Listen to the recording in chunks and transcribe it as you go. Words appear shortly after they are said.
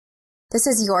This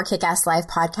is Your Kick-Ass Life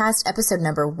podcast, episode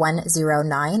number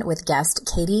 109 with guest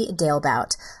Katie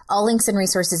Dalebout. All links and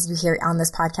resources you hear on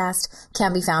this podcast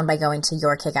can be found by going to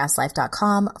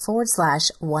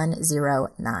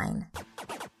yourkickasslife.com/109.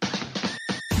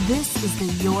 This is the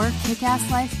Your Kick-Ass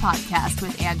Life podcast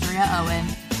with Andrea Owen,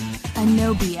 a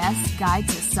no BS guide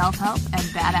to self-help and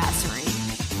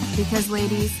badassery. Because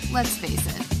ladies, let's face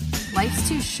it, life's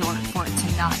too short for it to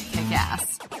not kick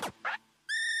ass.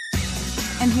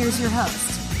 And here's your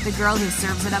host, the girl who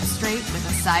serves it up straight with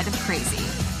a side of crazy,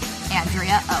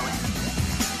 Andrea Owen.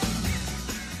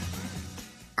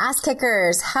 Ass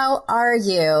kickers, how are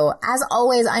you? As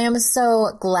always, I am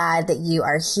so glad that you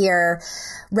are here,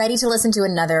 ready to listen to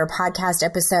another podcast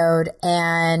episode.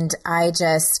 And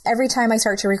every time I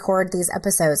start to record these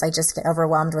episodes, I just get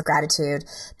overwhelmed with gratitude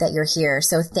that you're here.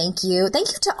 So thank you. Thank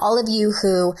you to all of you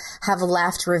who have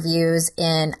left reviews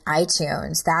in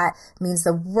iTunes. That means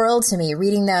the world to me,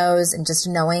 reading those and just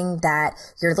knowing that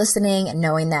you're listening and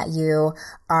knowing that you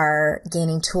are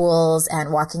gaining tools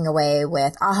and walking away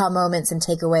with aha moments and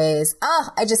takeaways.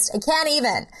 I can't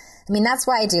even. I mean, that's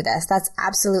why I do this. That's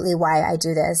absolutely why I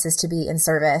do this, is to be in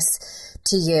service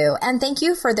to you. And thank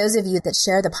you for those of you that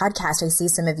share the podcast. I see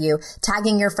some of you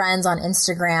tagging your friends on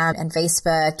Instagram and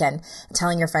Facebook and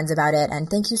telling your friends about it. And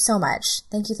thank you so much.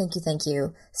 Thank you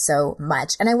so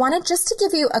much. And I wanted just to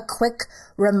give you a quick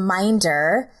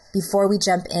reminder before we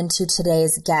jump into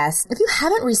today's guest. If you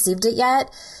haven't received it yet,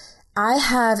 I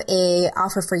have a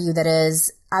offer for you that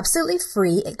is absolutely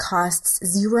free. It costs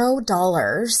 $0.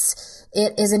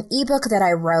 It is an ebook that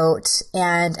I wrote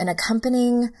and an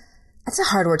accompanying, that's a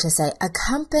hard word to say,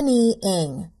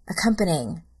 accompanying. I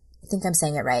think I'm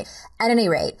saying it right. At any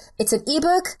rate, it's an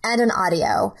ebook and an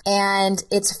audio, and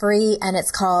it's free, and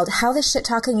it's called How the Shit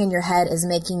Talking in Your Head is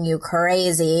Making You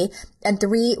Crazy and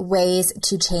 3 Ways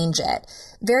to Change It.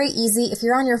 Very easy. If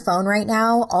you're on your phone right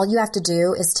now, all you have to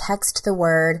do is text the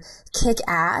word kick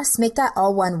ass, make that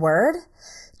all one word,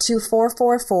 to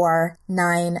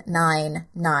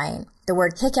 444-999. The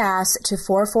word kick ass to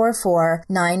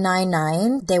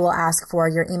 444-999. They will ask for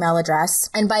your email address.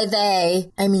 And by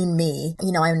they, I mean me.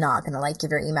 You know, I'm not going to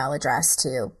give your email address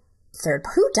to third.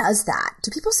 Who does that? Do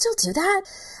people still do that?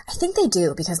 I think they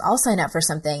do, because I'll sign up for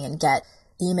something and get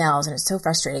emails and it's so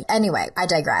frustrating. Anyway, I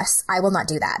digress. I will not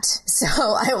do that. So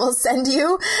I will send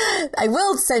you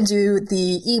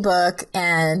the ebook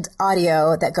and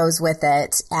audio that goes with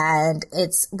it. And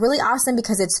it's really awesome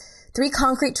because it's 3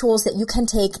 concrete tools that you can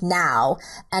take now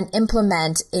and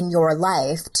implement in your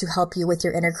life to help you with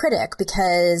your inner critic,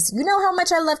 because you know how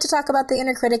much I love to talk about the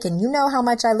inner critic, and you know how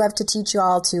much I love to teach you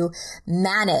all to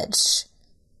manage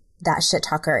that shit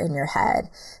talker in your head.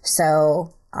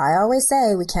 So I always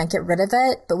say we can't get rid of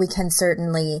it, but we can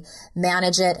certainly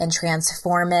manage it and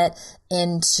transform it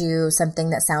into something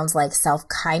that sounds like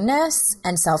self-kindness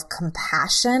and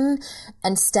self-compassion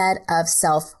instead of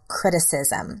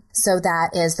self-criticism. So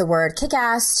that is the word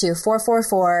kick-ass to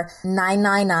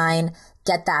 444-999.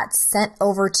 Get that sent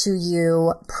over to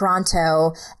you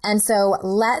pronto. And so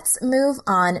let's move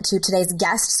on to today's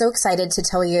guest. So excited to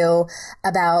tell you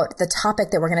about the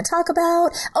topic that we're going to talk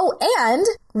about. Oh, and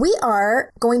we are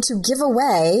going to give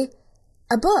away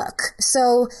a book.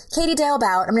 So Katie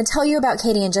Dalebout, I'm going to tell you about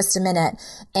Katie in just a minute,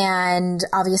 and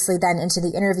obviously then into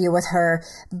the interview with her,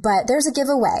 but there's a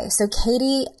giveaway. So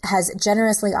Katie has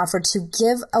generously offered to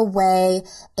give away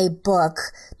a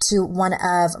book to one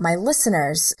of my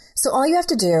listeners. So all you have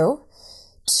to do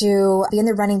to be in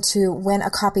the running to win a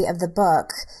copy of the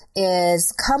book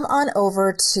is come on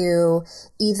over to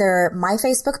either my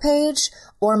Facebook page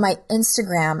or my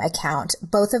Instagram account.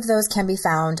 Both of those can be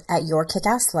found at Your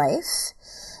Kick-Ass Life.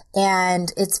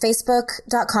 And it's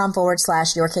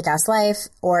facebook.com/yourkickasslife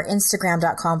or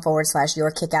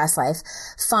instagram.com/yourkickasslife.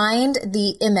 Find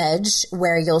the image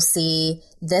where you'll see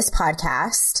this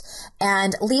podcast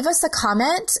and leave us a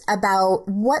comment about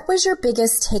what was your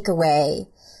biggest takeaway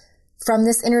from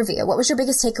this interview. What was your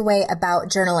biggest takeaway about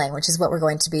journaling, which is what we're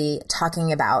going to be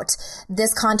talking about?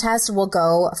 This contest will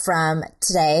go from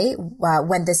today,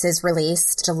 when this is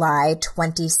released, July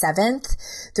 27th,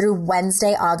 through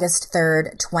Wednesday, August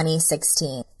 3rd,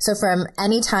 2016. So from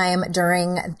any time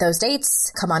during those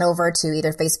dates, come on over to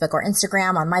either Facebook or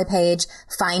Instagram on my page,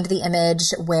 find the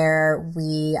image where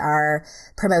we are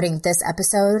promoting this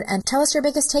episode, and tell us your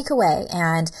biggest takeaway.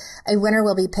 And a winner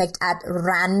will be picked at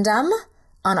random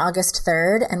on August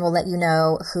 3rd, and we'll let you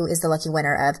know who is the lucky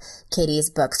winner of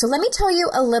Katie's book. So let me tell you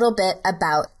a little bit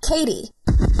about Katie.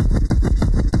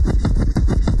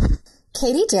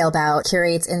 Katie Dalebout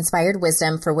curates inspired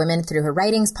wisdom for women through her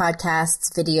writings,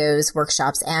 podcasts, videos,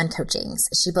 workshops, and coachings.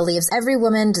 She believes every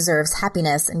woman deserves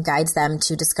happiness and guides them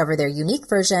to discover their unique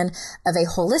version of a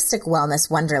holistic wellness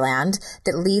wonderland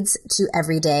that leads to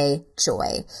everyday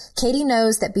joy. Katie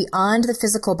knows that beyond the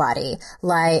physical body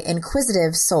lie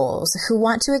inquisitive souls who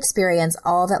want to experience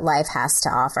all that life has to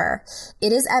offer.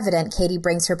 It is evident Katie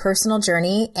brings her personal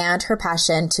journey and her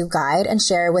passion to guide and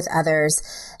share with others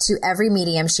to every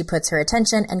medium she puts her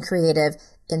attention and creative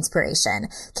inspiration.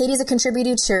 Katie's a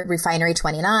contributor to Refinery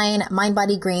 29, Mind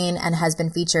Body Green, and has been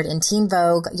featured in Teen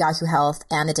Vogue, Yahoo Health,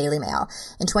 and the Daily Mail.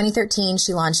 In 2013,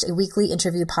 she launched a weekly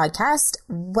interview podcast,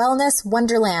 Wellness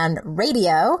Wonderland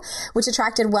Radio, which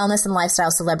attracted wellness and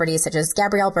lifestyle celebrities such as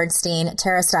Gabrielle Bernstein,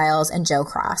 Tara Stiles, and Joe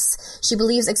Cross. She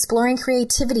believes exploring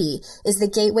creativity is the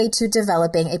gateway to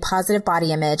developing a positive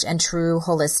body image and true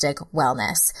holistic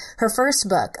wellness. Her first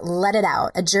book, Let It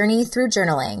Out, A Journey Through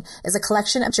Journaling, is a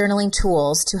collection of journaling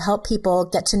tools to help people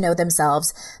get to know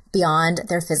themselves beyond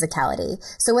their physicality.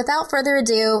 So without further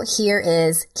ado, here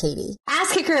is Katie.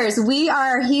 Ass Kickers, we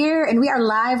are here and we are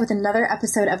live with another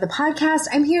episode of the podcast.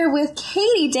 I'm here with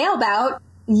Katie Dalebout.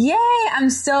 Yay! I'm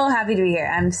so happy to be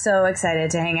here. I'm so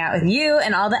excited to hang out with you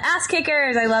and all the ass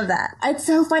kickers. I love that. It's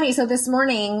so funny. So this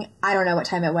morning, I don't know what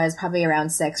time it was, probably around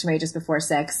 6, maybe just before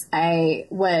 6, I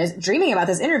was dreaming about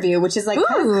this interview, which is like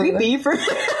kind of creepy for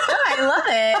I love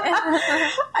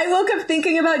it. I woke up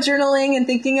thinking about journaling and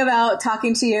thinking about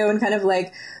talking to you and kind of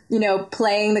like, you know,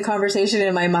 playing the conversation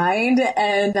in my mind.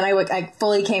 And then I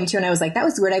fully came to and I was like, that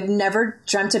was weird. I've never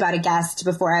dreamt about a guest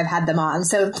before I've had them on.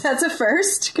 So that's a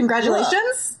first.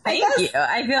 Congratulations. Thank you.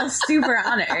 I feel super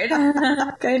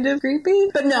honored. Kind of creepy.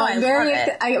 But no,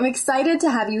 I'm excited to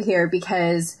have you here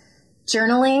because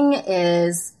journaling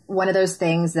is one of those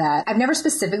things that I've never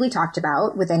specifically talked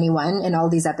about with anyone in all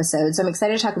these episodes. So I'm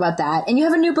excited to talk about that. And you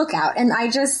have a new book out. And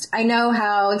I know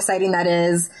how exciting that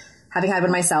is, having had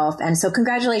one myself. And so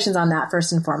congratulations on that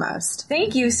first and foremost.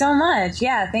 Thank you so much.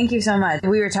 Yeah, thank you so much.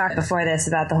 We were talking before this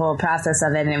about the whole process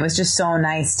of it, and it was just so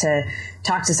nice to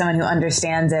talk to someone who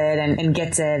understands it and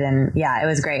gets it. And yeah, it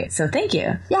was great. So thank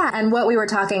you. Yeah. And what we were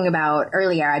talking about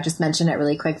earlier, I just mentioned it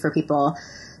really quick for people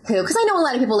who, because I know a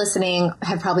lot of people listening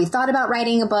have probably thought about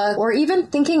writing a book or even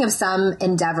thinking of some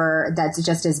endeavor that's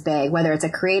just as big, whether it's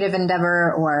a creative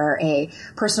endeavor or a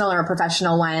personal or a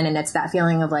professional one. And it's that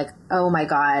feeling of like, oh my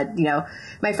God, you know,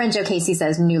 my friend Joe Casey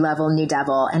says new level, new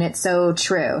devil. And it's so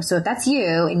true. So if that's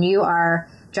you and you are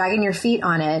dragging your feet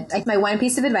on it, my one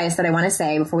piece of advice that I want to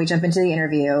say before we jump into the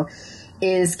interview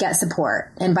is get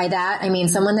support. And by that, I mean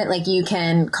someone that like you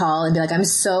can call and be like, I'm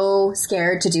so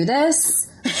scared to do this.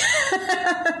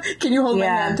 Can you hold my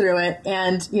hand through it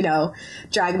and, you know,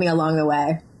 drag me along the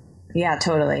way? Yeah,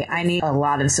 totally. I need a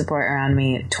lot of support around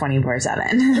me 24/7.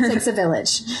 It takes a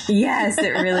village. Yes, it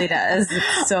really does.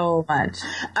 It's so much.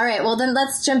 All right. Well, then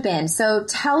let's jump in. So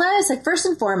tell us, like, first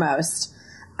and foremost,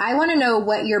 I want to know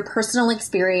what your personal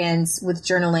experience with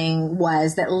journaling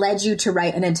was that led you to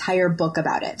write an entire book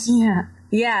about it.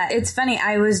 Yeah, it's funny.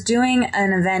 I was doing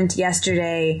an event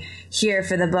yesterday here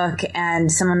for the book and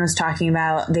someone was talking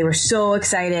about, they were so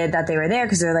excited that they were there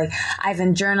because they're like, I've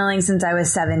been journaling since I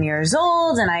was 7 years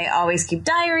old and I always keep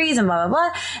diaries and blah, blah,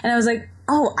 blah. And I was like,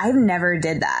 oh, I've never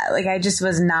did that. Like, I just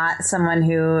was not someone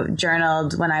who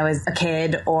journaled when I was a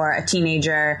kid or a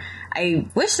teenager. I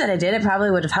wish that I did. It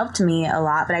probably would have helped me a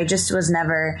lot, but I just was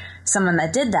never someone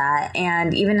that did that.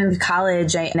 And even in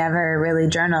college, I never really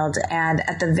journaled. And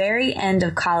at the very end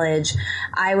of college,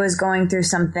 I was going through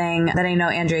something that I know,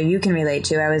 Andrea, you can relate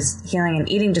to. I was healing an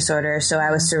eating disorder. So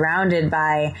I was surrounded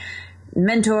by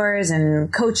mentors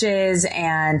and coaches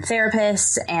and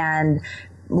therapists and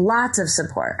lots of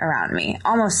support around me,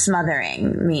 almost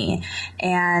smothering me.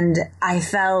 And I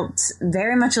felt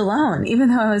very much alone, even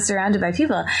though I was surrounded by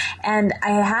people. And I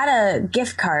had a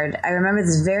gift card. I remember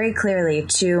this very clearly,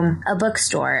 to a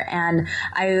bookstore. And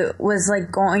I was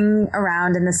like going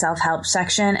around in the self-help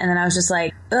section. And then I was just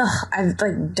like, ugh, I've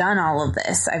like done all of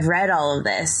this. I've read all of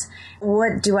this.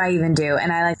 What do I even do?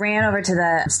 And I like ran over to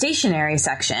the stationery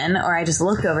section, or I just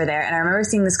looked over there, and I remember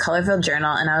seeing this color-filled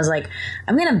journal, and I was like,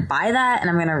 I'm going to buy that and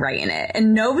I'm going to write in it.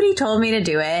 And nobody told me to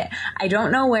do it. I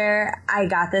don't know where I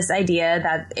got this idea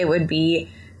that it would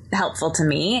be helpful to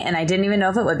me, and I didn't even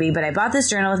know if it would be, but I bought this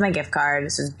journal with my gift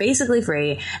card. So it was basically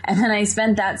free. And then I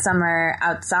spent that summer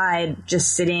outside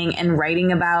just sitting and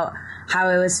writing about how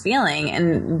I was feeling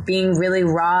and being really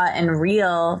raw and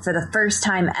real for the first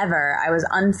time ever. I was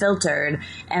unfiltered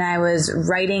and I was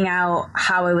writing out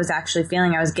how I was actually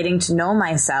feeling. I was getting to know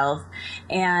myself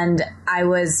and I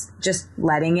was just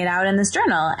letting it out in this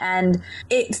journal, and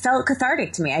it felt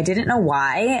cathartic to me. I didn't know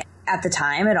why. at the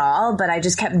time at all, but I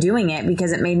just kept doing it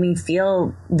because it made me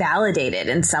feel validated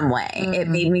in some way. It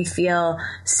made me feel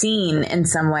seen in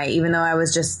some way, even though I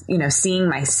was just, seeing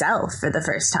myself for the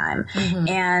first time.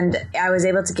 And I was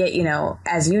able to get,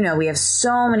 as you know, we have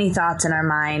so many thoughts in our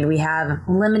mind. We have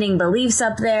limiting beliefs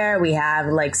up there. We have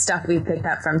like stuff we picked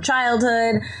up from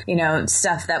childhood,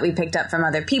 stuff that we picked up from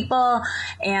other people.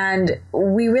 And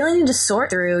we really need to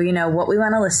sort through, what we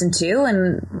want to listen to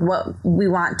and what we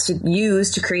want to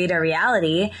use to create our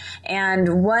reality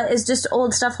and what is just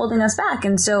old stuff holding us back.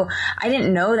 And so I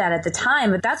didn't know that at the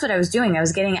time, but that's what I was doing. I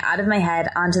was getting it out of my head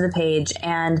onto the page,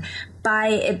 and by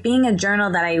it being a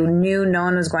journal that I knew no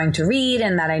one was going to read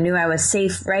and that I knew I was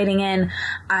safe writing in,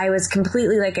 I was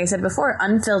completely, like I said before,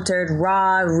 unfiltered,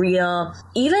 raw, real,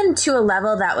 even to a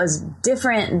level that was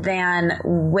different than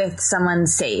with someone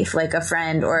safe, like a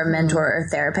friend or a mentor or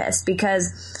therapist.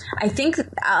 Because I think,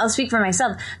 I'll speak for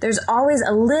myself, there's always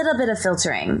a little bit of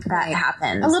filtering that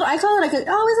happens. I call it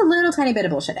always a little tiny bit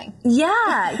of bullshitting.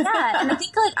 Yeah. And I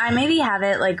think I maybe have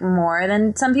it more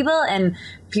than some people, and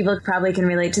people probably can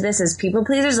relate to this as people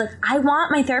pleasers. I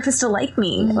want my therapist to like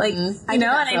me. I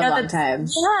know that's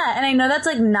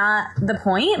not the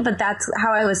point, but that's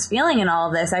how I was feeling in all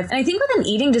of this. And I think with an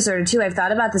eating disorder too, I've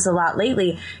thought about this a lot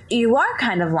lately. You are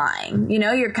kind of lying,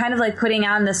 you're kind of putting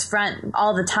on this front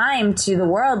all the time to the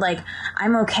world.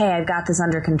 I'm okay. I've got this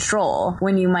under control,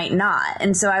 when you might not.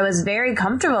 And so I was very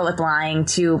comfortable with lying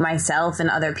to myself and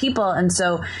other people. And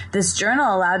so this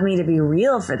journal allowed me to be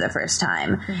real for the first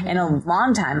time in a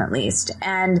long time, at least.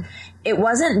 And it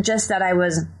wasn't just that it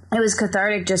was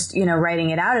cathartic just, writing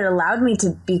it out. It allowed me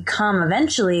to become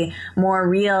eventually more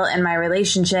real in my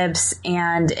relationships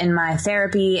and in my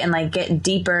therapy and get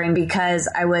deeper. And because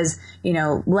I was,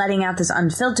 letting out this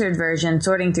unfiltered version,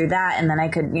 sorting through that, and then I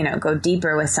could, go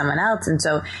deeper with someone else. And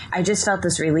so I just felt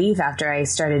this relief after I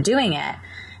started doing it.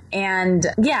 And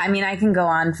I can go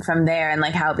on from there and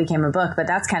how it became a book, but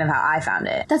that's kind of how I found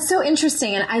it. That's so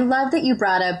interesting. And I love that you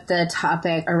brought up the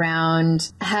topic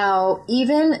around how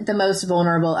even the most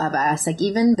vulnerable of us,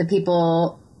 even the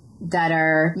people that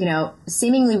are,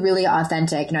 seemingly really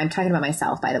authentic. I'm talking about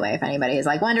myself, by the way, if anybody is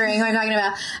wondering who I'm talking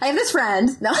about. I have this friend.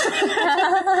 No,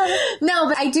 no,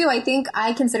 but I do. I think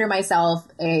I consider myself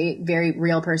a very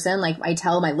real person. I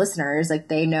tell my listeners,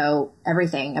 they know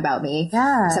everything about me,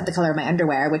 except the color of my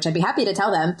underwear, which I'd be happy to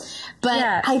tell them. But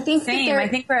I think same. I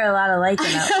think we're a lot alike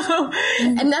enough.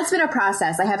 And that's been a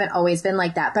process. I haven't always been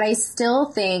like that, but I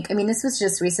still think, this was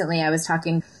just recently, I was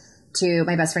talking to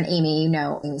my best friend Amy,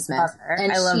 Amy Smith.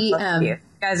 And I love both of you. You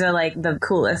guys are the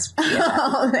coolest.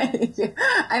 Oh, thank you.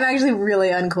 I'm actually really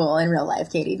uncool in real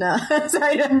life, Katie. No,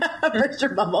 sorry to burst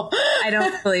your bubble. I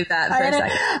don't believe that for a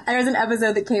second. There was an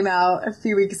episode that came out a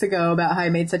few weeks ago about how I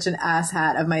made such an ass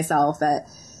hat of myself at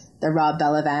the Rob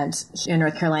Bell event in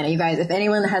North Carolina. You guys, if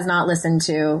anyone has not listened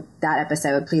to that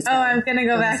episode, please go. I'm going to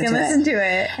go back and listen to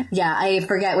it. Yeah, I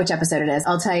forget which episode it is.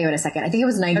 I'll tell you in a second. I think it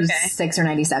was 96 or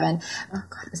 97. Oh,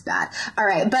 God, it was bad. All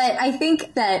right. But I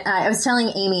think that I was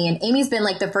telling Amy, and Amy's been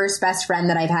the first best friend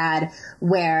that I've had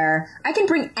where I can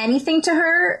bring anything to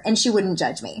her and she wouldn't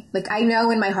judge me. I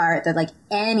know in my heart that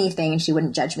anything and she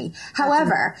wouldn't judge me.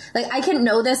 However, I can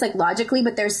know this logically,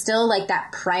 but there's still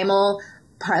that primal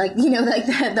part,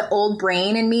 the old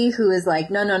brain in me who is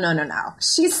no.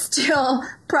 She's still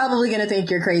probably going to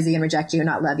think you're crazy and reject you and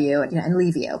not love you and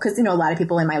leave you. Because, a lot of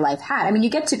people in my life had. You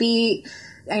get to be,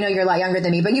 I know you're a lot younger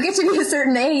than me, but you get to be a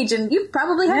certain age and you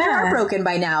probably have your heart broken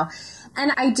by now.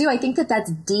 And I think that that's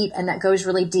deep and that goes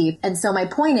really deep. And so my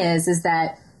point is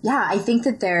that I think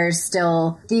that there's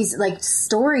still these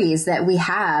stories that we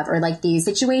have or these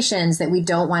situations that we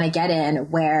don't want to get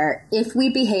in where if we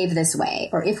behave this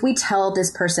way or if we tell this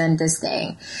person this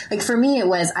thing, for me,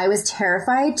 I was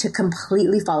terrified to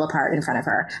completely fall apart in front of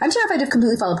her. I'm terrified to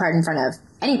completely fall apart in front of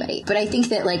anybody. But I think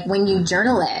that when you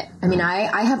journal it,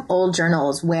 I have old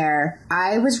journals where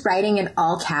I was writing in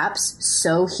all caps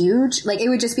so huge, it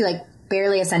would just be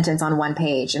barely a sentence on one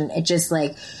page. And it just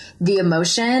the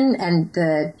emotion and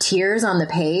the tears on the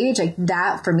page,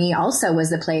 that for me also was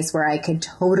the place where I could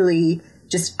totally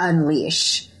just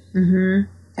unleash. And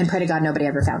pray to God nobody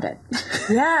ever found it.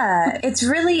 Yeah, it's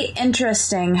really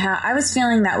interesting how I was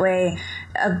feeling that way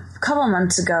a couple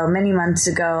months ago, many months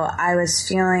ago. I was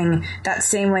feeling that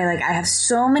same way. I have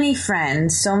so many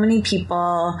friends, so many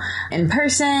people in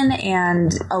person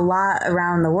and a lot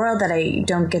around the world that I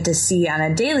don't get to see on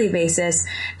a daily basis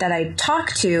that I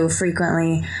talk to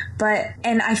frequently.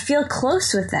 And I feel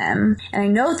close with them and I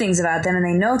know things about them and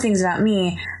they know things about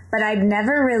me. but I'd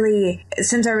never really,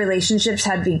 since our relationships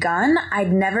had begun,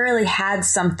 I'd never really had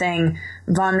something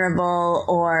vulnerable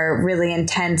or really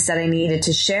intense that I needed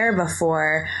to share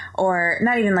before, or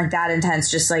not even like that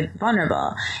intense, just like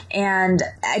vulnerable. And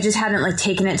I just hadn't like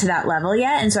taken it to that level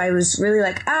yet. And so I was really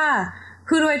like,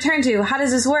 who do I turn to? How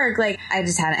does this work? Like, I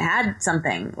just hadn't had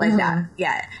something like that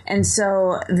yet. And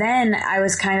so then I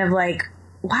was kind of like,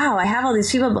 wow, I have all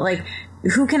these people, but like,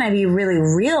 who can I be really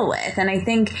real with? And I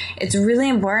think it's really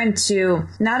important to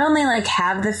not only like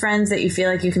have the friends that you feel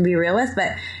like you can be real with,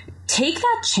 but take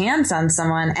that chance on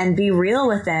someone and be real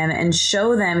with them and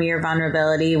show them your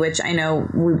vulnerability, which I know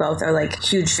we both are like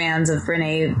huge fans of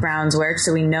Brene Brown's work.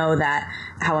 So we know that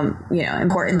how,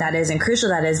 important that is and crucial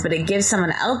that is, but it gives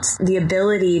someone else the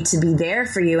ability to be there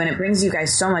for you. And it brings you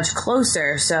guys so much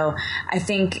closer. So I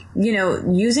think,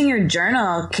 using your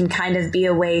journal can kind of be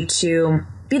a way to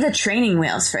be the training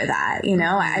wheels for that.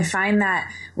 I find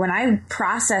that when I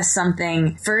process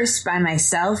something first by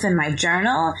myself in my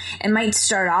journal, it might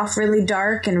start off really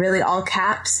dark and really all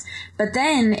caps. But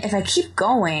then if I keep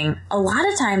going, a lot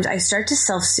of times I start to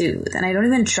self-soothe, and I don't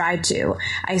even try to.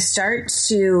 I start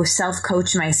to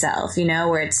self-coach myself,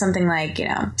 where it's something like,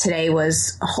 today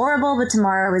was horrible, but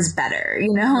tomorrow is better,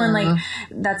 and like,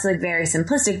 that's like very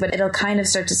simplistic, but it'll kind of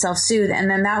start to self-soothe. And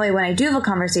then that way, when I do have a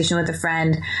conversation with a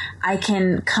friend, I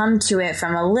can come to it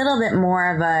from a little bit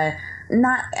more of a,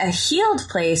 not a healed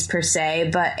place per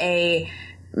se, but a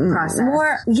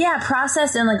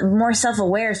process and like more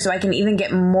self-aware, so I can even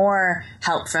get more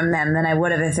help from them than I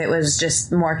would have if it was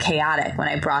just more chaotic when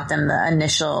I brought them the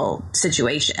initial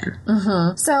situation.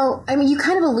 So, you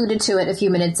kind of alluded to it a few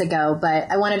minutes ago, but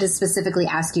I wanted to specifically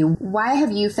ask you, why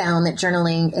have you found that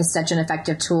journaling is such an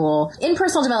effective tool in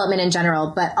personal development in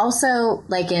general, but also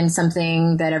like in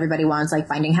something that everybody wants, like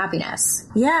finding happiness?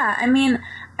 Yeah,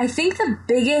 I think the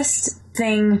biggest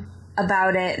thing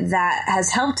about it that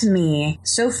has helped me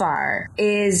so far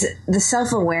is the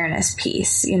self-awareness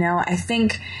piece. I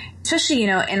think especially, in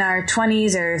our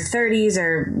 20s or 30s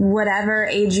or whatever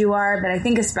age you are, but I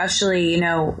think especially,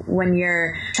 when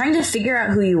you're trying to figure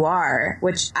out who you are,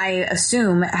 which I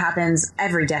assume happens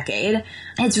every decade,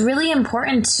 it's really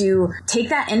important to take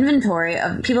that inventory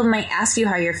of, people might ask you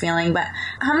how you're feeling, but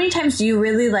how many times do you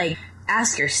really like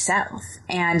ask yourself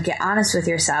and get honest with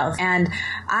yourself? And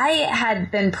I had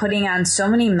been putting on so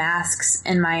many masks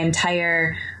in my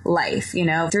entire life,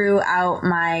 throughout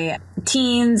my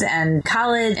teens and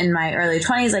college and my early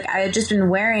 20s. Like, I had just been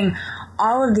wearing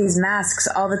all of these masks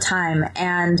all the time,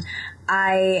 and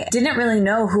I didn't really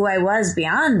know who I was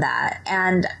beyond that.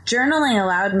 And journaling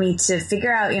allowed me to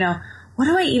figure out, what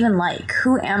do I even like?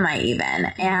 Who am I even?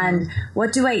 And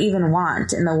what do I even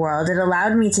want in the world? It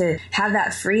allowed me to have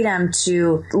that freedom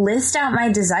to list out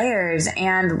my desires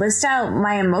and list out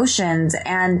my emotions.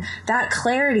 And that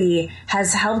clarity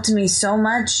has helped me so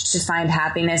much to find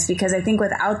happiness, because I think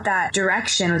without that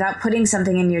direction, without putting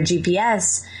something in your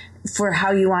GPS for how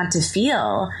you want to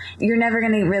feel, you're never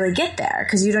going to really get there,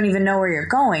 because you don't even know where you're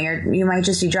going, or you might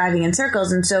just be driving in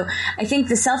circles. And so I think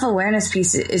the self-awareness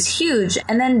piece is huge.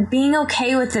 And then being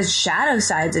okay with the shadow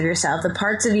sides of yourself, the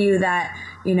parts of you that,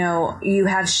 you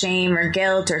have shame or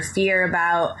guilt or fear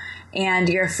about, and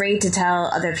you're afraid to tell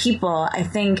other people. I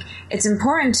think it's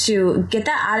important to get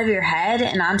that out of your head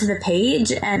and onto the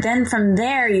page. And then from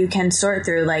there, you can sort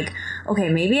through like, okay,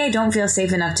 maybe I don't feel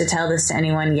safe enough to tell this to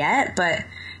anyone yet, but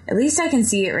at least I can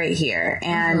see it right here.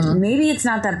 And maybe it's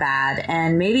not that bad.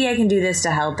 And maybe I can do this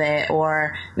to help it.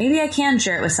 Or maybe I can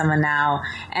share it with someone now.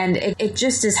 And it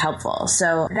just is helpful.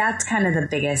 So that's kind of the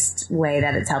biggest way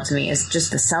that it's helped me, is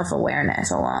just the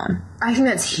self-awareness alone. I think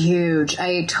that's huge.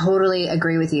 I totally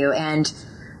agree with you. And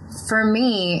for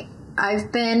me,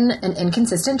 I've been an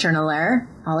inconsistent journaler.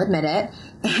 I'll admit it.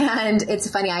 And it's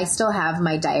funny, I still have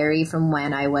my diary from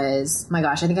when I was, my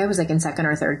gosh, I think I was like in second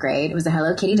or third grade. It was a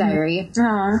Hello Kitty diary.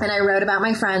 Aww. And I wrote about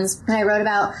my friends, and I wrote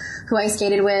about who I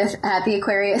skated with at the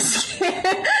Aquarius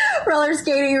roller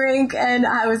skating rink. And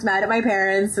I was mad at my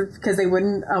parents because they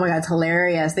wouldn't, oh my God, it's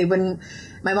hilarious. They wouldn't,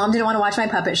 my mom didn't want to watch my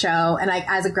puppet show. And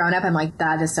as a grown up, I'm like,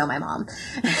 that is so my mom.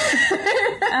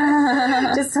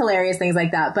 Just hilarious things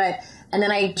like that. And then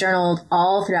I journaled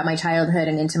all throughout my childhood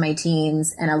and into my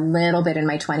teens and a little bit in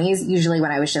my 20s, usually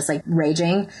when I was just like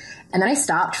raging. And then I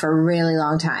stopped for a really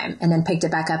long time and then picked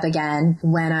it back up again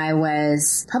when I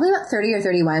was probably about 30 or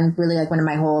 31, really like when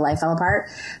my whole life fell apart.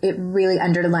 It really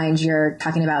underlines you're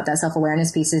talking about that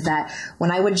self-awareness piece, is that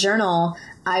when I would journal,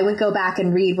 I would go back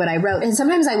and read what I wrote. And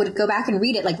sometimes I would go back and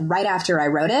read it like right after I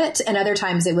wrote it. And other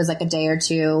times it was like a day or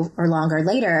two or longer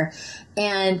later.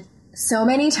 And so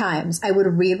many times I would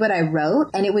read what I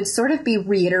wrote and it would sort of be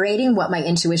reiterating what my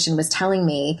intuition was telling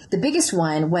me. The biggest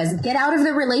one was get out of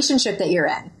the relationship that you're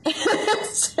in.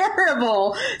 It's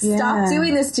terrible. Yeah. Stop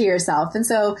doing this to yourself. And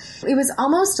so it was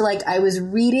almost like I was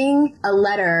reading a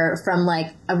letter from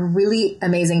like a really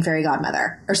amazing fairy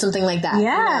godmother or something like that.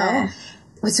 Yeah. You know?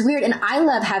 It's weird. And I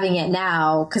love having it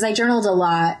now because I journaled a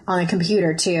lot on a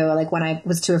computer too. Like when I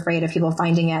was too afraid of people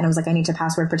finding it and I was like, I need to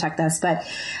password protect this. But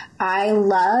I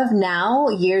love now,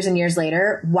 years and years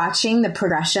later, watching the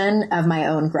progression of my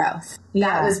own growth.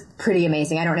 Yeah. That was pretty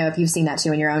amazing. I don't know if you've seen that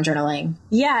too in your own journaling.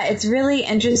 Yeah, it's really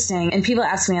interesting. And people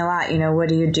ask me a lot, you know, what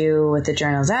do you do with the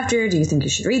journals after? Do you think you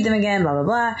should read them again? Blah, blah,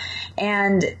 blah.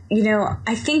 And, you know,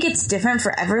 I think it's different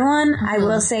for everyone. I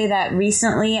will say that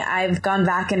recently I've gone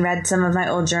back and read some of my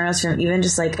old journals from even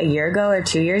just like a year ago or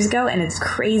 2 years ago. And it's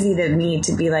crazy to me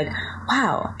to be like,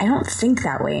 wow, I don't think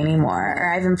that way anymore.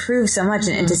 Or I've improved so much.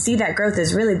 And to see that growth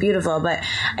is really beautiful. But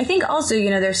I think also, you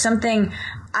know, there's something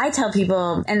I tell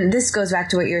people, and this goes back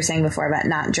to what you were saying before about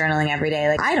not journaling every day.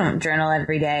 Like, I don't journal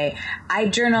every day. I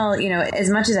journal, you know, as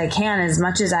much as I can, as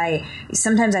much as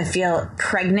sometimes I feel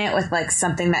pregnant with like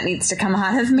something that needs to come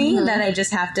out of me that I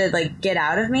just have to like get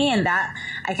out of me. And that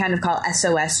I kind of call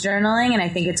SOS journaling. And I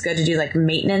think it's good to do like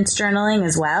maintenance journaling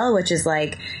as well, which is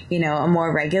like, you know, a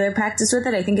more regular practice with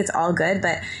it. I think it's all good.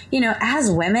 But, you know, as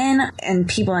women and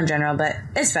people in general, but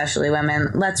especially women,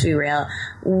 let's be real,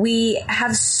 we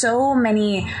have so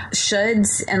many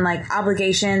shoulds and like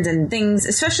obligations and things,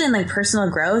 especially in like personal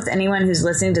growth. Anyone who's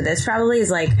listening to this probably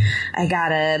is like, I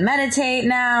gotta meditate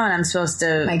now and I'm supposed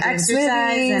to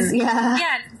exercise. And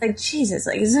yeah, like Jesus,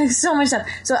 like it's like so much stuff.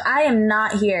 So I am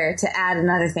not here to add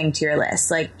another thing to your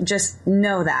list. Like just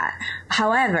know that.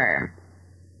 However,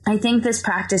 I think this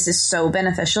practice is so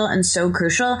beneficial and so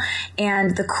crucial.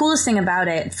 And the coolest thing about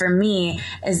it for me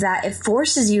is that it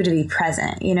forces you to be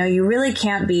present. You know, you really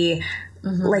can't be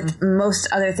like most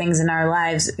other things in our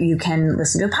lives. You can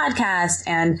listen to a podcast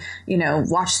and, you know,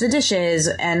 watch the dishes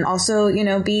and also, you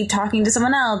know, be talking to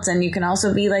someone else. And you can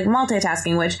also be like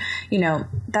multitasking, which, you know,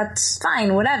 that's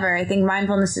fine, whatever. I think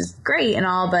mindfulness is great and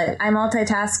all, but I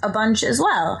multitask a bunch as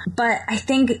well. But I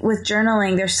think with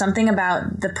journaling, there's something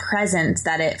about the presence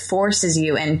that it forces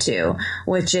you into,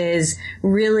 which is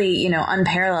really, you know,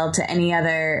 unparalleled to any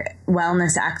other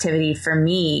wellness activity for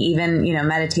me, even, you know,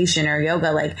 meditation or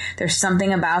yoga. Like there's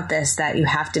something about this that you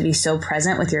have to be so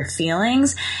present with your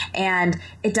feelings, and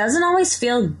it doesn't always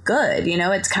feel good. You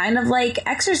know, it's kind of like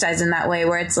exercise in that way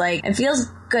where it's like, it feels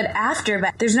good after,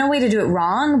 but there's no way to do it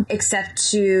wrong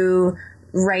except to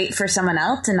write for someone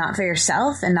else and not for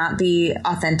yourself and not be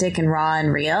authentic and raw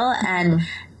and real. And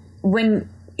when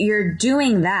you're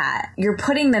doing that, you're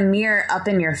putting the mirror up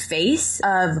in your face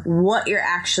of what you're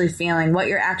actually feeling, what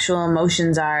your actual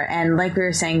emotions are. And like we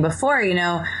were saying before, you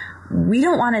know, we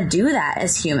don't want to do that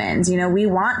as humans. You know, we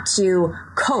want to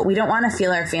cope. We don't want to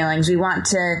feel our feelings. We want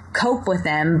to cope with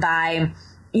them by,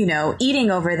 you know,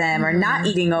 eating over them or not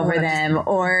eating over them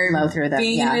or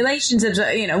being in relationships,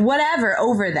 you know, whatever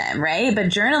over them, right? But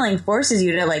journaling forces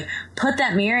you to like put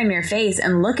that mirror in your face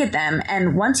and look at them.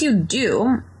 And once you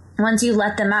do, once you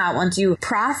let them out, once you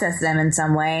process them in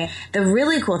some way, the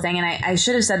really cool thing, and I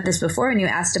should have said this before when you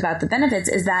asked about the benefits,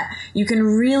 is that you can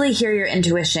really hear your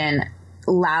intuition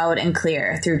loud and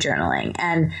clear through journaling.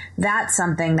 And that's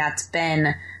something that's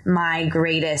been my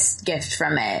greatest gift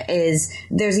from it. Is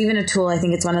there's even a tool, I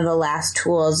think it's one of the last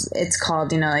tools, it's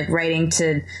called, you know, like writing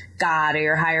to God or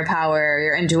your higher power or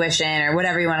your intuition or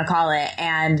whatever you want to call it.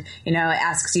 And, you know, it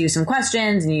asks you some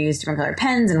questions and you use different colored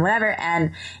pens and whatever.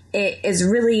 And it is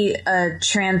really a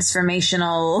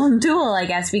transformational tool, I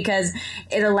guess, because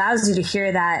it allows you to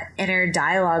hear that inner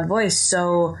dialogue voice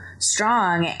so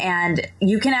strong, and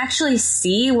you can actually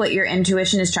see what your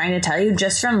intuition is trying to tell you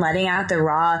just from letting out the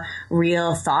raw,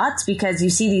 real thoughts, because you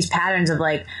see these patterns of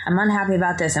like, I'm unhappy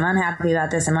about this, I'm unhappy about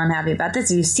this, I'm unhappy about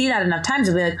this. You see that enough times,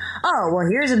 you'll be like, oh, well,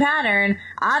 here's a pattern.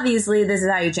 Obviously, this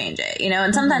is how you change it, you know?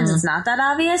 And sometimes it's not that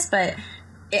obvious, but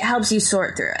it helps you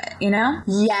sort through it, you know?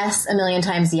 Yes, a million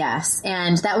times yes.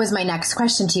 And that was my next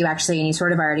question to you, actually, and you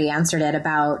sort of already answered it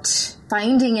about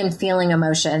finding and feeling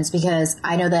emotions, because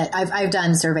I know that I've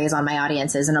done surveys on my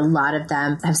audiences, and a lot of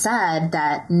them have said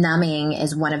that numbing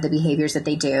is one of the behaviors that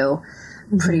they do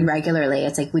pretty regularly.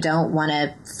 It's like we don't want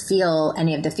to feel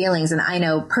any of the feelings. And I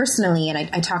know personally, and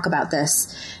I talk about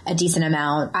this a decent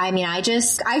amount. I mean, I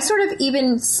sort of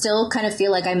even still kind of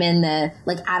feel like I'm in the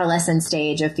like adolescent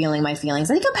stage of feeling my feelings.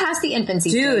 I think I'm past the infancy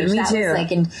stage. Me that too. was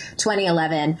like in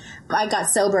 2011. I got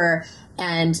sober,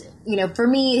 and for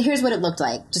me, here's what it looked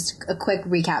like. Just a quick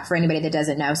recap for anybody that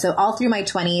doesn't know. So all through my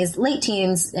 20s, late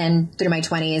teens and through my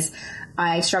 20s,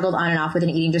 I struggled on and off with an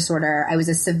eating disorder. I was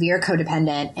a severe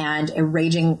codependent and a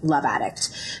raging love addict.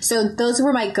 So those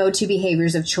were my go-to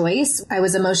behaviors of choice. I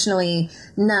was emotionally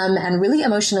numb and really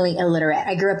emotionally illiterate.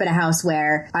 I grew up in a house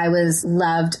where I was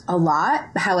loved a lot.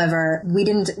 However, we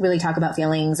didn't really talk about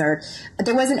feelings, or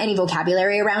there wasn't any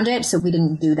vocabulary around it. So we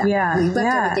didn't do that. We left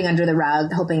everything under the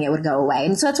rug, hoping it would go away.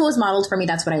 And so that's what was modeled for me.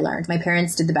 That's what I learned. My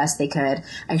parents did the best they could.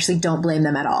 I actually don't blame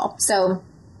them at all. So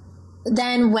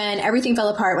then when everything fell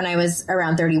apart when I was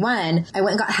around 31, I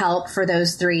went and got help for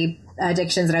those 3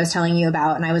 addictions that I was telling you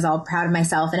about, and I was all proud of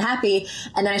myself and happy.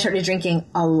 And then I started drinking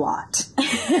a lot.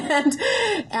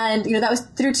 and that was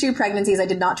through 2 pregnancies. I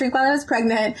did not drink while I was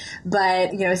pregnant,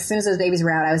 but as soon as those babies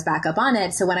were out, I was back up on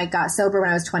it. So when I got sober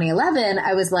when I was 2011,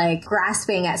 I was like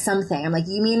grasping at something. I'm like,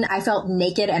 you mean I felt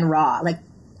naked and raw? Like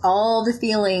all the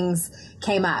feelings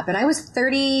came up. And I was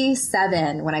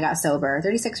 37 when I got sober,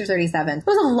 36 or 37. It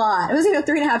was a lot. It was,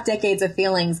 3.5 decades of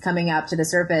feelings coming up to the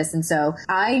surface. And so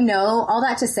I know all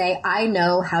that to say, I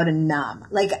know how to numb.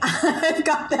 Like I've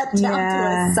got that down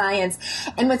to a science.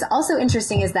 And what's also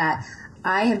interesting is that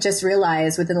I have just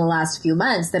realized within the last few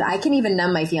months that I can even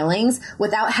numb my feelings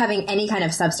without having any kind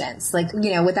of substance, like,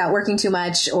 without working too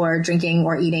much or drinking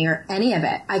or eating or any of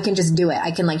it. I can just do it. I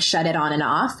can shut it on and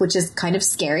off, which is kind of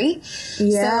scary.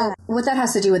 Yeah. So what that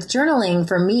has to do with journaling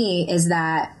for me is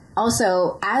that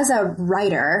also as a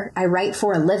writer, I write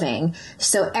for a living.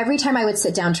 So every time I would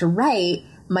sit down to write,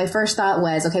 my first thought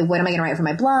was, okay, what am I going to write for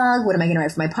my blog? What am I going to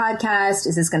write for my podcast?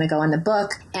 Is this going to go in the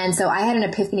book? And so I had an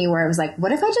epiphany where I was like,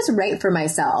 what if I just write for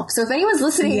myself? So if anyone's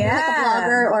listening, like a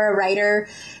blogger or a writer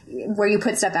where you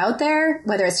put stuff out there,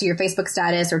 whether it's to your Facebook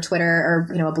status or Twitter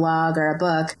or, a blog or a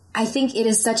book, I think it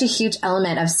is such a huge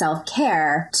element of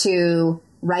self-care to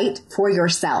write for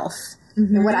yourself.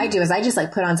 Mm-hmm. And what I do is I just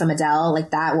put on some Adele,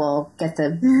 that will get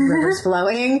the rivers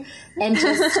flowing and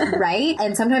just write.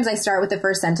 And sometimes I start with the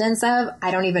first sentence of, I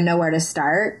don't even know where to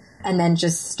start, and then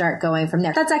just start going from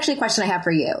there. That's actually a question I have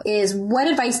for you is what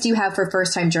advice do you have for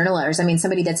first time journalers? I mean,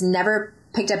 somebody that's never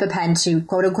picked up a pen to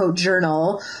quote unquote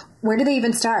journal, where do they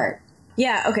even start?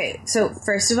 Yeah. Okay. So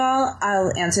first of all,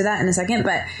 I'll answer that in a second,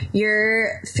 but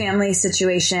your family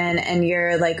situation and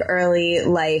your like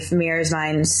life mirrors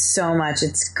mine so much.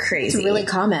 It's crazy. It's really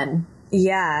common.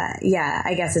 Yeah. Yeah.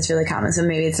 I guess it's really common. So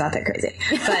maybe it's not that crazy,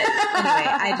 but anyway,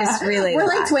 I just really, we're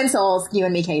like twin souls, you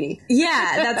and me, Katie.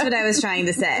 Yeah. That's what I was trying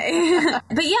to say.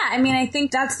 But yeah, I mean, I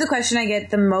think that's the question I get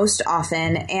the most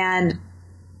often. And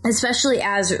especially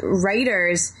as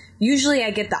writers, usually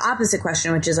I get the opposite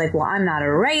question, which is like, well, I'm not a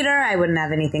writer. I wouldn't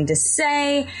have anything to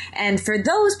say. And for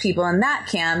those people in that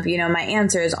camp, you know, my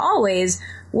answer is always,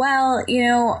 well, you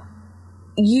know,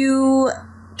 you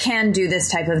can do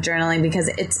this type of journaling because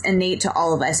it's innate to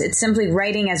all of us. It's simply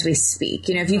writing as we speak.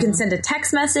 You know, if you can send a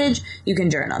text message, you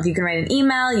can journal. If you can write an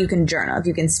email, you can journal. If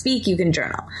you can speak, you can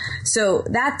journal. So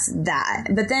that's that.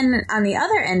 But then on the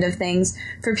other end of things,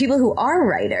 for people who are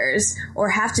writers or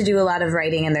have to do a lot of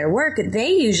writing in their work, they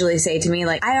usually say to me,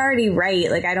 like, I already write,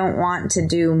 like, I don't want to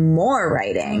do more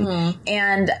writing.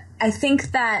 And I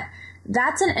think that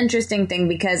that's an interesting thing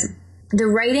because the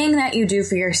writing that you do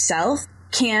for yourself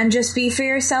can just be for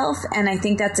yourself. And I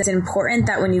think that's important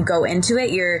that when you go into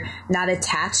it, you're not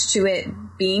attached to it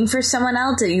being for someone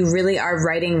else, that you really are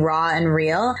writing raw and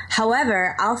real.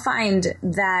 However, I'll find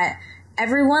that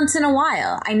every once in a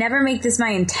while, I never make this my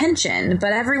intention,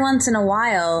 but every once in a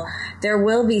while, there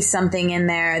will be something in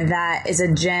there that is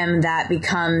a gem that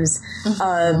becomes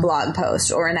a blog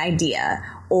post or an idea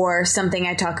or something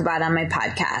I talk about on my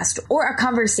podcast, or a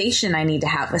conversation I need to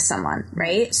have with someone,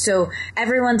 right? So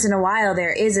every once in a while,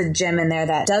 there is a gem in there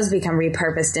that does become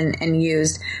repurposed and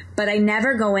used, but I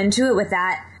never go into it with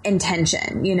that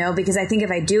intention, you know, because I think if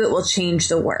I do, it will change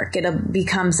the work. It'll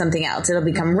become something else. It'll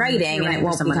become writing and it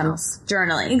won't become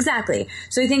journaling. Exactly.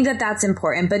 So I think that that's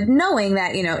important, but knowing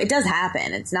that, you know, it does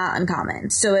happen. It's not uncommon.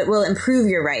 So it will improve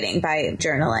your writing by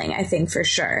journaling, I think, for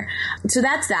sure. So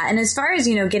that's that. And as far as,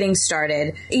 you know, getting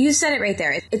started, you said it right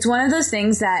there. It's one of those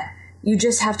things that you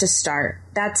just have to start.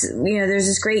 That's, you know, there's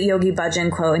this great Yogi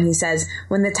Bhajan quote, and he says,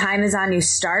 when the time is on, you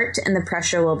start and the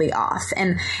pressure will be off.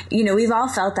 And, you know, we've all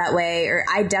felt that way, or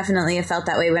I definitely have felt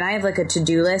that way. When I have like a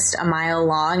to-do list a mile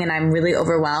long and I'm really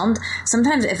overwhelmed,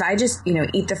 sometimes if I just, you know,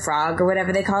 eat the frog or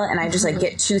whatever they call it, and I just like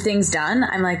get 2 things done,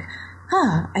 I'm like,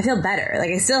 I feel better.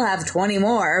 Like I still have 20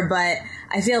 more, but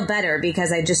I feel better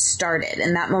because I just started,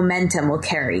 and that momentum will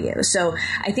carry you. So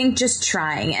I think just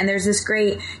trying. And there's this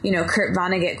great, Kurt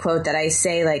Vonnegut quote that I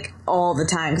say like all the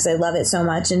time because I love it so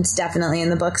much, and it's definitely in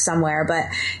the book somewhere. But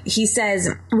he says,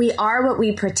 "We are what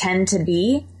we pretend to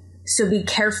be. So be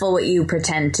careful what you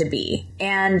pretend to be."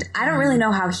 And I don't really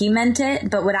know how he meant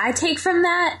it, but what I take from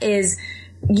that is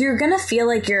you're going to feel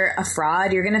like you're a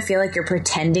fraud. You're going to feel like you're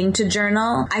pretending to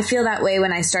journal. I feel that way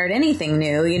when I start anything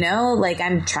new, like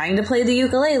I'm trying to play the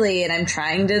ukulele and I'm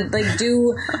trying to like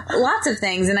do lots of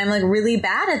things and I'm like really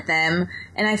bad at them.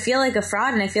 And I feel like a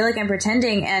fraud and I feel like I'm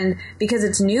pretending, and because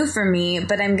it's new for me,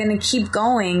 but I'm going to keep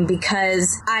going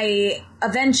because I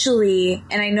eventually,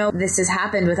 and I know this has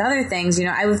happened with other things,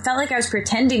 I felt like I was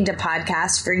pretending to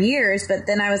podcast for years, but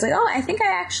then I was like, oh, I think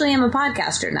I actually am a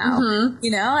podcaster now,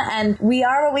 and we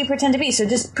are what we pretend to be. So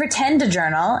just pretend to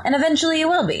journal and eventually you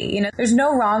will be, there's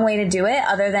no wrong way to do it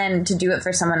other than to do it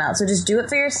for someone else. So just do it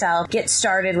for yourself, get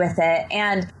started with it.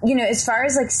 And, as far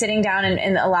as like sitting down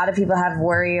and a lot of people have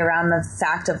worry around the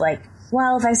fact of like,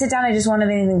 well, if I sit down, I just won't have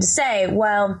anything to say.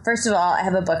 Well, first of all, I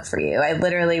have a book for you. I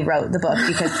literally wrote the book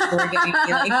because people were giving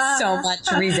me like so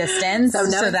much resistance. So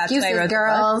no that's excuses, why I wrote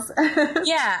girls. The book.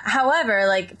 Yeah. However,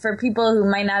 like for people who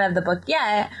might not have the book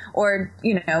yet or,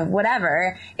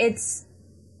 whatever, it's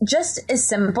just as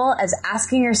simple as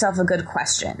asking yourself a good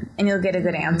question and you'll get a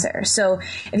good answer. So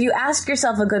if you ask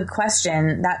yourself a good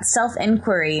question, that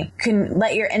self-inquiry can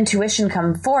let your intuition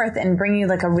come forth and bring you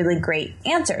like a really great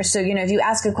answer. So, if you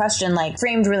ask a question like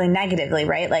framed really negatively,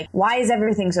 right? Like, why is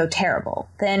everything so terrible?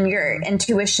 Then your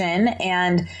intuition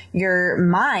and your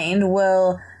mind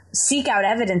will seek out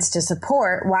evidence to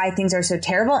support why things are so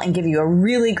terrible and give you a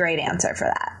really great answer for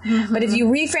that. Mm-hmm. But if you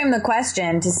reframe the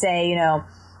question to say,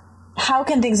 how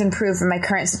can things improve from my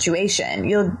current situation?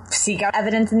 You'll seek out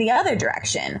evidence in the other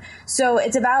direction. So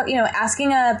it's about,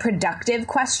 asking a productive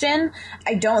question.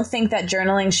 I don't think that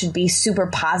journaling should be super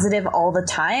positive all the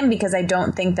time because I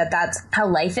don't think that that's how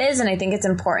life is. And I think it's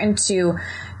important to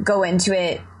go into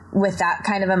it with that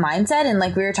kind of a mindset. And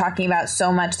like we were talking about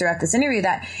so much throughout this interview,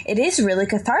 that it is really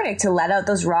cathartic to let out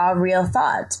those raw, real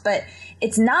thoughts. But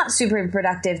it's not super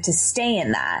productive to stay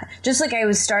in that. Just like I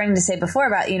was starting to say before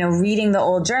about, reading the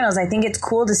old journals, I think it's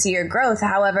cool to see your growth.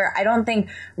 However, I don't think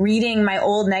reading my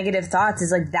old negative thoughts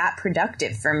is like that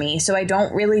productive for me. So I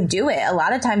don't really do it. A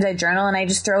lot of times I journal and I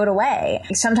just throw it away.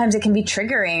 Sometimes it can be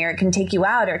triggering or it can take you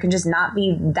out or it can just not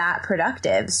be that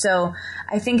productive. So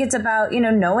I think it's about,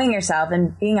 knowing yourself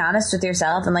and being honest with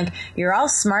yourself. And like, you're all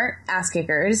smart ass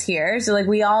kickers here. So like,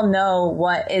 we all know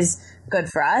what is good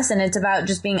for us. And it's about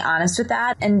just being honest with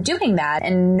that and doing that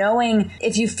and knowing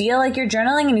if you feel like you're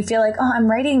journaling and you feel like, oh, I'm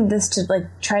writing this to like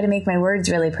try to make my words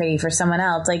really pretty for someone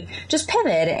else, like just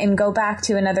pivot and go back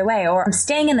to another way. Or I'm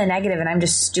staying in the negative and I'm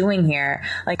just stewing here.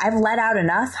 Like I've let out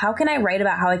enough. How can I write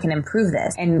about how I can improve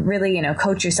this and really,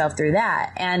 coach yourself through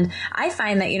that? And I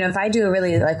find that, if I do a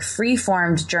really like free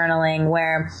formed journaling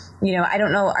where, I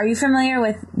don't know, are you familiar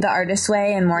with the Artist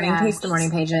Way and Morning Pages? The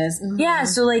Morning Pages. Mm-hmm. Yeah.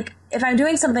 So like, if I'm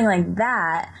doing something like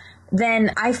that,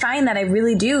 then I find that I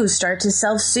really do start to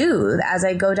self-soothe as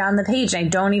I go down the page. And I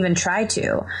don't even try to.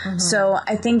 Mm-hmm. So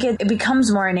I think it becomes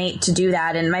more innate to do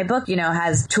that. And my book,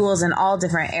 has tools in all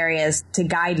different areas to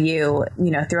guide you,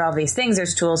 through all these things.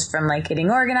 There's tools from like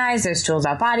getting organized. There's tools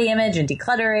about body image and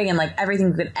decluttering and like everything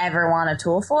you could ever want a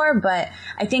tool for. But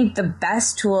I think the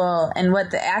best tool and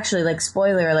actually like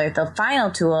spoiler alert, the final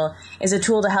tool is a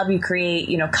tool to help you create,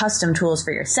 custom tools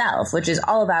for yourself, which is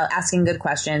all about asking good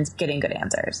questions, getting good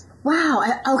answers. Wow.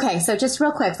 Okay. So just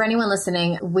real quick for anyone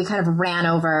listening, we kind of ran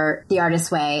over The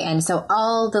Artist Way. And so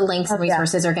all the links and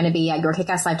resources are going to be at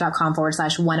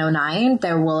yourkickasslife.com/109.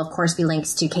 There will, of course, be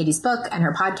links to Katie's book and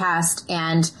her podcast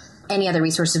and any other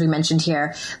resources we mentioned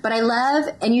here. But I love,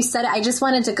 and you said, I just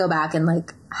wanted to go back and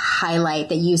like highlight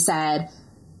that you said,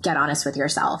 get honest with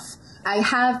yourself. I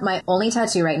have my only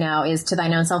tattoo right now is To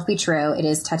Thine Own Self Be True. It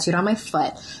is tattooed on my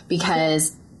foot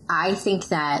because I think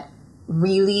that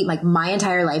really like my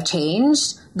entire life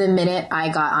changed the minute I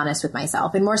got honest with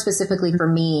myself. And more specifically for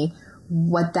me,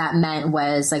 what that meant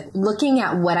was like looking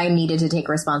at what I needed to take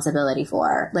responsibility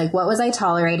for. Like, what was I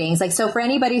tolerating? It's like, so for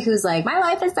anybody who's like, my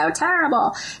life is so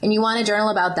terrible and you want to journal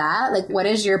about that, like, what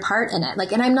is your part in it?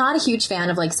 Like, and I'm not a huge fan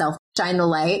of like shine the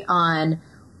light on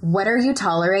what are you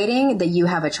tolerating that you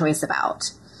have a choice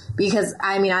about? Because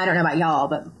I mean, I don't know about y'all,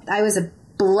 but I was a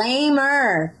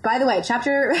blamer. By the way,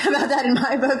 chapter about that in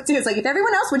my book too. It's like, if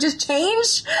everyone else would just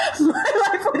change, my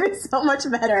life would be so much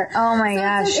better. Oh my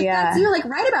gosh, like, yeah. You like,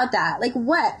 write about that. Like,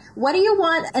 what do you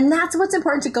want? And that's what's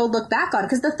important to go look back on,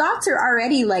 because the thoughts are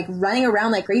already like running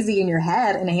around like crazy in your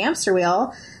head in a hamster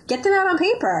wheel. Get them out on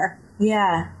paper.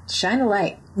 Yeah. Shine the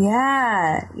light.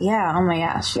 Yeah. Yeah. Oh my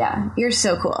gosh. Yeah. You're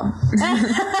so cool.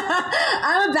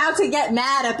 I'm about to get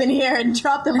mad up in here and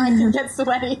drop the mic and get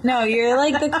sweaty. No, you're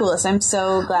like the coolest. I'm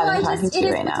so glad I'm talking to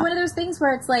you right now. It's one of those things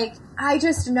where it's like, I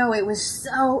just know it was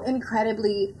so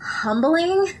incredibly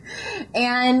humbling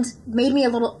and made me a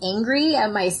little angry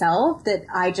at myself that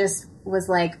I just was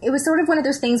like, it was sort of one of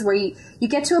those things where you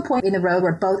get to a point in the road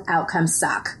where both outcomes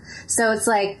suck. So it's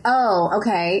like, oh,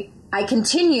 okay, I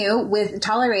continue with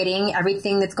tolerating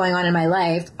everything that's going on in my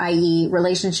life, i.e.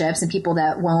 relationships and people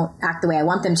that won't act the way I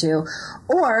want them to,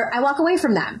 or I walk away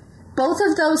from them. Both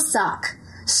of those suck.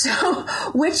 So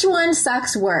which one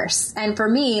sucks worse? And for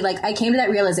me, like, I came to that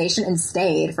realization and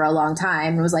stayed for a long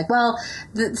time. It was like, well,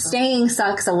 the staying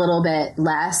sucks a little bit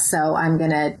less, so I'm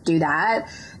going to do that.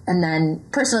 And then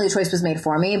personally, the choice was made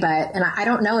for me, and I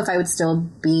don't know if I would still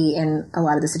be in a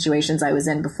lot of the situations I was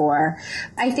in before.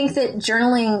 I think that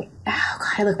journaling, oh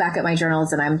God, I look back at my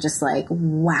journals and I'm just like,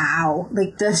 wow,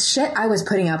 like the shit I was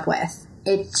putting up with.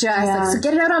 It just, like, so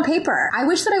get it out on paper. I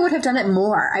wish that I would have done it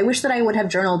more. I wish that I would have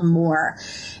journaled more.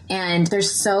 And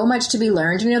there's so much to be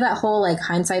learned. You know, that whole like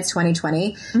hindsight's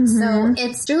 20/20. Mm-hmm. So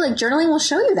it's true. Like, journaling will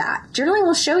show you that. Journaling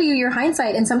will show you your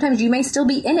hindsight, and sometimes you may still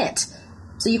be in it.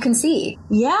 So you can see.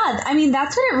 Yeah, I mean,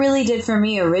 that's what it really did for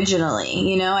me originally.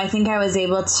 You know, I think I was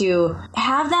able to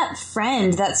have that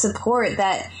friend, that support,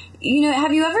 that, you know,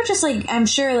 have you ever just like, I'm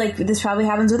sure like this probably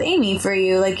happens with Amy for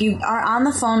you, like you are on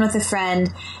the phone with a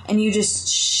friend and you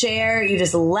just share, you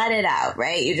just let it out,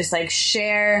 right? You just like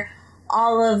share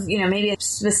all of, you know, maybe a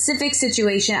specific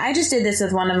situation. I just did this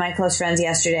with one of my close friends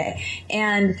yesterday.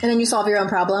 And then you solve your own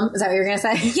problem? Is that what you're going to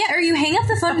say? Yeah, or you hang up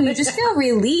the phone and you just feel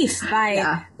relief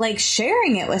by like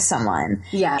sharing it with someone.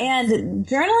 Yeah. And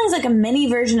journaling is like a mini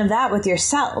version of that with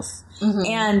yourself. Mm-hmm.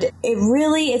 And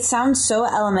it sounds so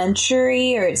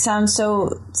elementary, or it sounds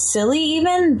so silly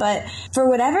even, but for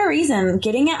whatever reason,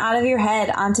 getting it out of your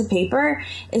head onto paper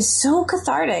is so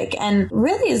cathartic and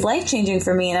really is life-changing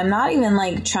for me. And I'm not even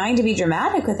like trying to be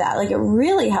dramatic with that. Like, it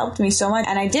really helped me so much.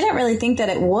 And I didn't really think that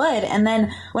it would. And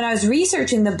then when I was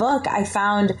researching the book, I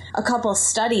found a couple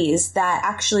studies that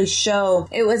actually show,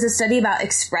 it was a study about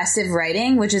expressive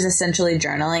writing, which is essentially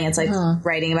journaling. It's like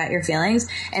writing about your feelings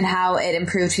and how it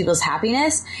improved people's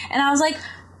happiness. And I was like,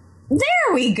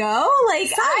 there we go. Like,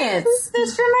 science. I did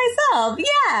this for myself. Yeah.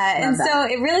 Love and that. So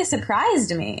it really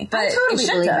surprised me. But I totally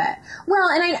believe it. Well,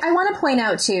 and I want to point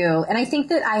out too, and I think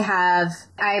that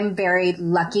I'm very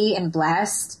lucky and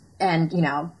blessed and, you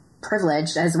know,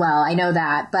 privileged as well. I know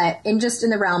that, but in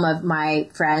the realm of my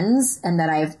friends, and that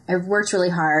I've worked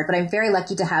really hard, but I'm very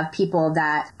lucky to have people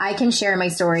that I can share my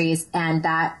stories, and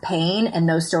that pain and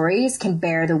those stories can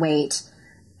bear the weight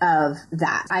of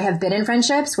that. I have been in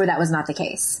friendships where that was not the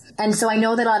case. And so I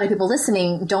know that a lot of people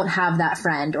listening don't have that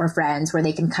friend or friends where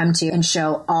they can come to and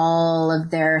show all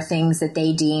of their things that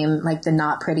they deem like the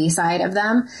not pretty side of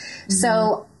them. Mm-hmm.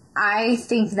 So I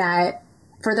think that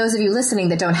for those of you listening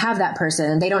that don't have that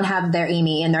person, they don't have their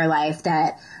Amy in their life,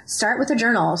 that start with a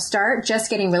journal. Start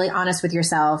just getting really honest with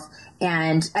yourself.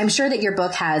 And I'm sure that your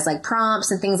book has like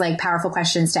prompts and things like powerful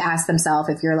questions to ask themselves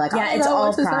if you're like, yeah, it's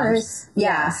all prompts.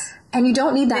 Yeah. Yes. And you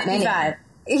don't need that 55.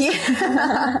 many.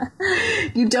 Yeah.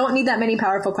 You don't need that many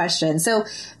powerful questions. So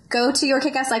go to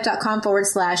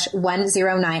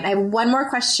yourkickasslife.com/109. I have one more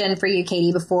question for you,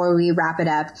 Katie, before we wrap it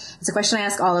up. It's a question I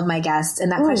ask all of my guests.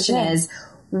 And that question is,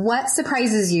 what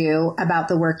surprises you about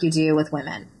the work you do with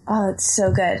women? Oh, it's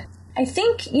so good. I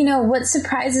think, you know, what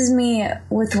surprises me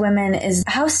with women is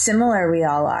how similar we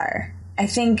all are. I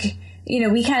think, you know,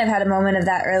 we kind of had a moment of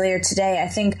that earlier today. I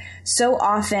think so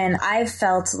often I've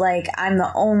felt like I'm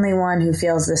the only one who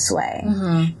feels this way.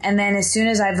 Mm-hmm. And then as soon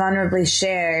as I vulnerably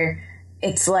share,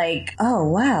 it's like, oh,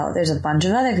 wow, there's a bunch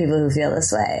of other people who feel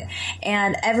this way.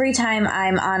 And every time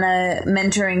I'm on a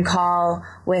mentoring call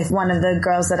with one of the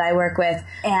girls that I work with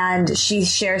and she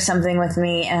shares something with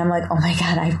me and I'm like, oh my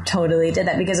God, I totally did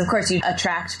that. Because of course you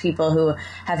attract people who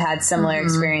have had similar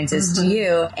experiences to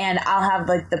you. And I'll have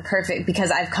like the perfect,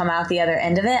 because I've come out the other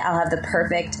end of it, I'll have the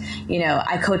perfect, you know,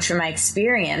 I coach from my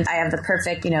experience. I have the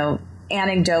perfect, you know,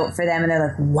 anecdote for them, and they're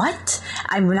like, what?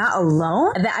 I'm not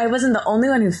alone? That I wasn't the only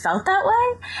one who felt that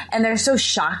way? And they're so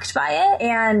shocked by it.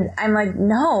 And I'm like,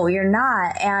 no, you're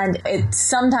not. And it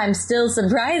sometimes still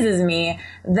surprises me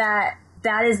that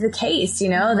that is the case,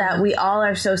 that we all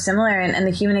are so similar and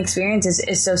the human experience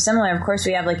is so similar. Of course,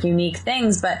 we have like unique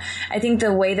things, but I think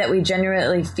the way that we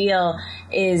genuinely feel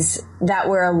is that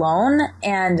we're alone.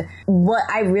 And what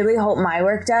I really hope my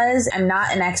work does, I'm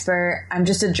not an expert. I'm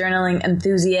just a journaling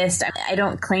enthusiast. I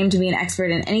don't claim to be an expert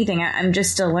in anything. I'm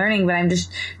just still learning, but I'm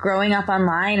just growing up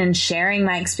online and sharing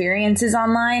my experiences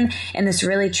online in this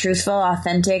really truthful,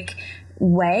 authentic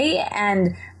way,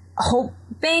 and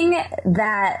hoping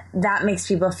that makes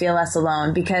people feel less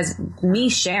alone, because me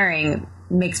sharing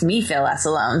makes me feel less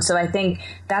alone. So I think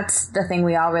that's the thing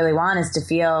we all really want, is to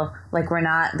feel like we're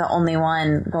not the only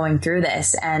one going through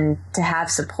this, and to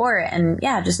have support and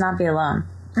just not be alone.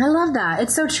 I love that.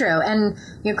 It's so true. And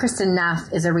Kristin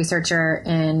Neff is a researcher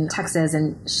in Texas,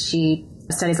 and she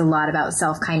studies a lot about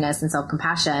self-kindness and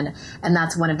self-compassion. And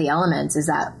that's one of the elements, is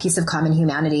that piece of common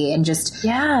humanity, and just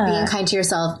being kind to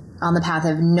yourself on the path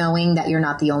of knowing that you're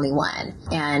not the only one.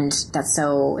 And that's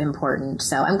so important.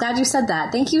 So I'm glad you said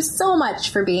that. Thank you so much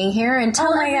for being here. And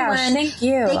tell everyone, thank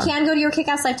you. They can go to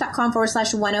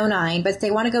yourkickasslife.com/109, but if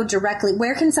they want to go directly,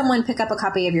 where can someone pick up a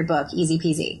copy of your book? Easy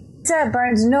peasy. It's at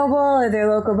Barnes & Noble or their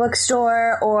local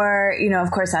bookstore, or,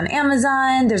 of course, on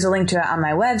Amazon. There's a link to it on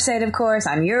my website, of course,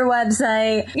 on your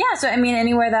website. Yeah, so,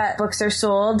 anywhere that books are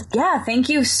sold. Yeah, thank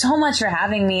you so much for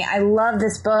having me. I love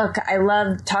this book. I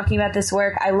love talking about this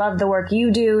work. I love the work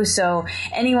you do. So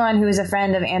anyone who is a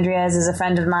friend of Andrea's is a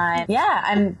friend of mine.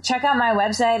 Yeah, check out my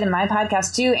website and my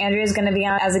podcast, too. Andrea's going to be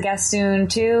on as a guest soon,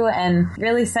 too, and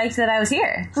really psyched that I was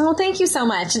here. Oh, thank you so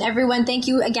much. And everyone, thank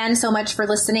you again so much for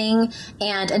listening.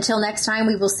 And until next time,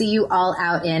 we will see you all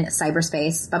out in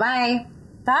cyberspace. Bye-bye.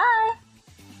 Bye.